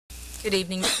Good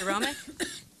evening, Mr. Romick.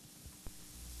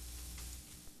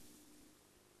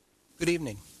 Good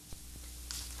evening.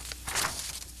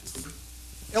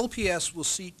 LPS will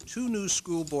seat 2 new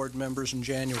school board members in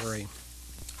January.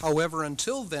 However,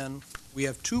 until then, we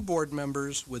have 2 board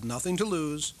members with nothing to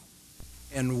lose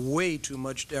and way too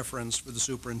much deference for the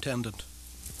superintendent.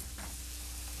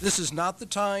 This is not the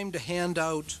time to hand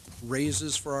out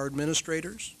raises for our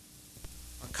administrators,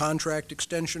 a contract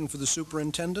extension for the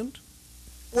superintendent,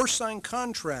 or sign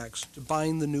contracts to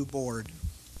bind the new board.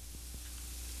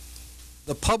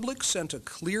 The public sent a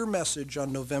clear message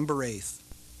on November 8th,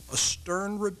 a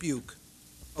stern rebuke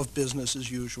of business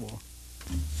as usual.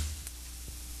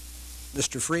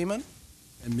 Mr. Freeman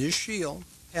and Ms. Scheel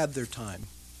had their time.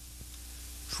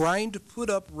 Trying to put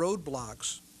up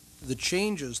roadblocks to the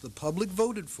changes the public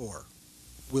voted for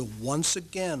will once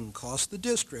again cost the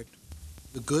district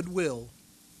the goodwill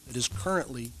that is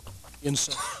currently in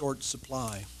such short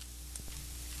supply.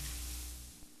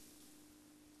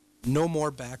 No more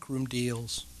backroom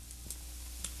deals.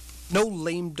 No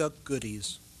lame duck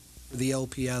goodies for the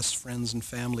LPS Friends and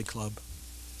Family Club.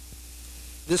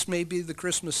 This may be the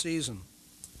Christmas season,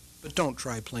 but don't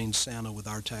try playing Santa with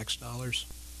our tax dollars.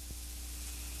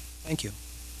 Thank you.